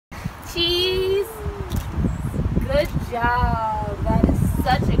Cheese. Good job. That is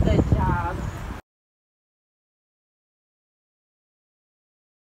such a good job.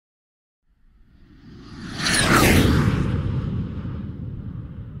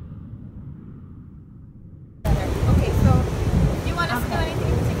 Okay, so do you want us to do anything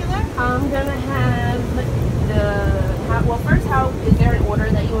in particular? I'm gonna have well, first, is there an order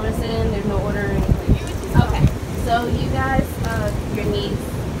that you want to sit in? There's no order or anything. Okay, so you guys, your knees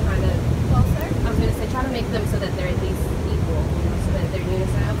kind of closer. I was gonna say try to make them so that they're at least equal, so that they're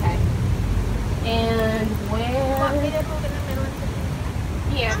unison. Okay. And where? Want me to move in the middle?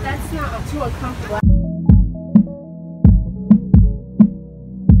 Yeah, that's not too uncomfortable.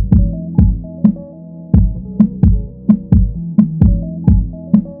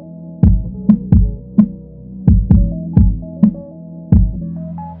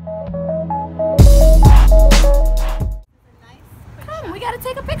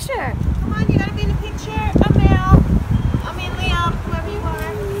 Take a picture. Come on, you gotta be in the picture. Amil, Liam, whoever you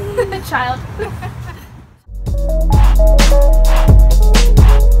are. Child.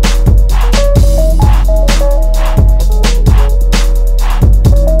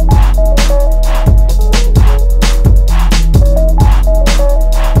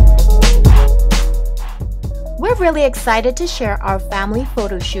 We're really excited to share our family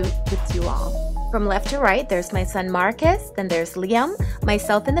photo shoot with you all. From left to right, there's my son Marqus, then there's Liam,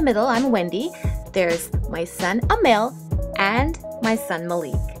 myself in the middle, I'm Wendy, there's my son Amil, and my son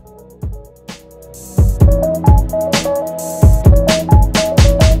Maliq.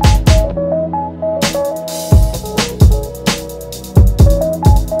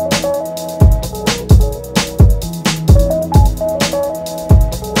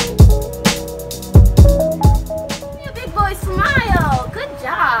 You big boy, smile. Good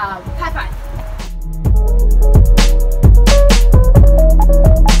job. High five.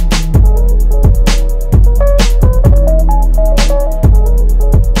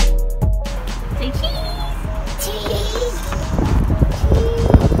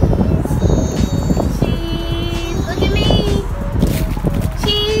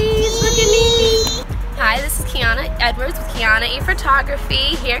 With Kiana E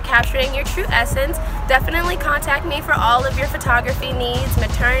Photography, here capturing your true essence. Definitely contact me for all of your photography needs,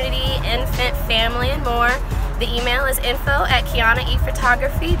 maternity, infant, family, and more. The email is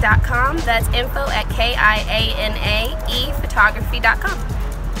info@kianaephotography.com. That's info@KIANAEphotography.com.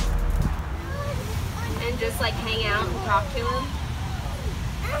 And just like hang out and talk to him.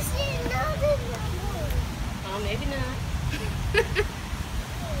 Oh, maybe not.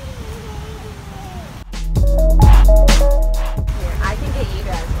 I can get you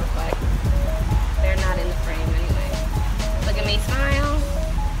guys real quick. They're not in the frame anyway. Look at me, smile.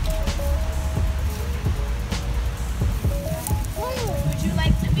 Would you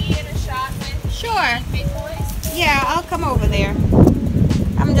like to be in a shot with Sure. big boys? Yeah, I'll come over there.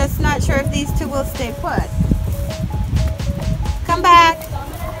 I'm just not sure if these two will stay put. Come back.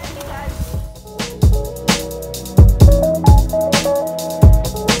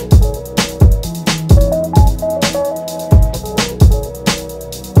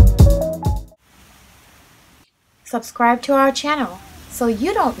 Subscribe to our channel so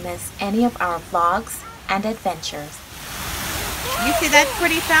you don't miss any of our vlogs and adventures. You see that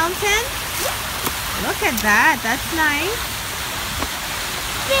pretty fountain? Look at that. That's nice.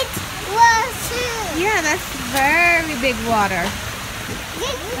 Big water. Yeah, that's very big water.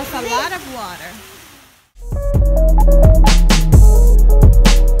 That's a lot of water.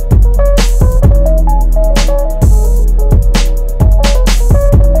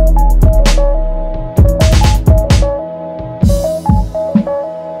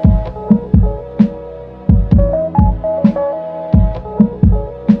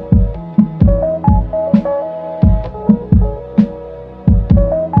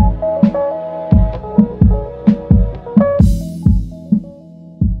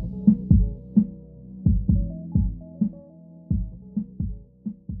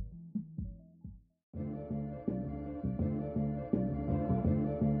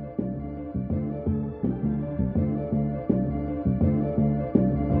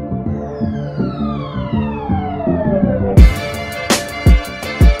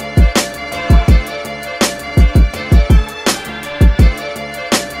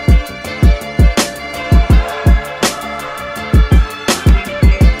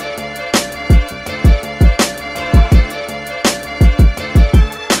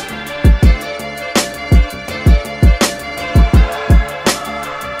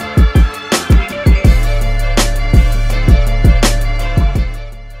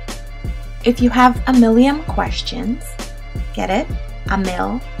 If you have a million questions, get it?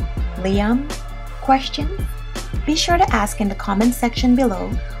 Amil, Liam questions? Be sure to ask in the comment section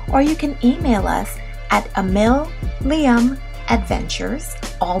below, or you can email us at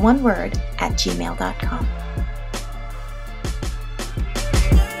amilliamadventures, all one word, @gmail.com.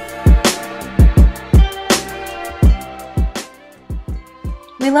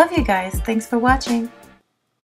 We love you guys. Thanks for watching.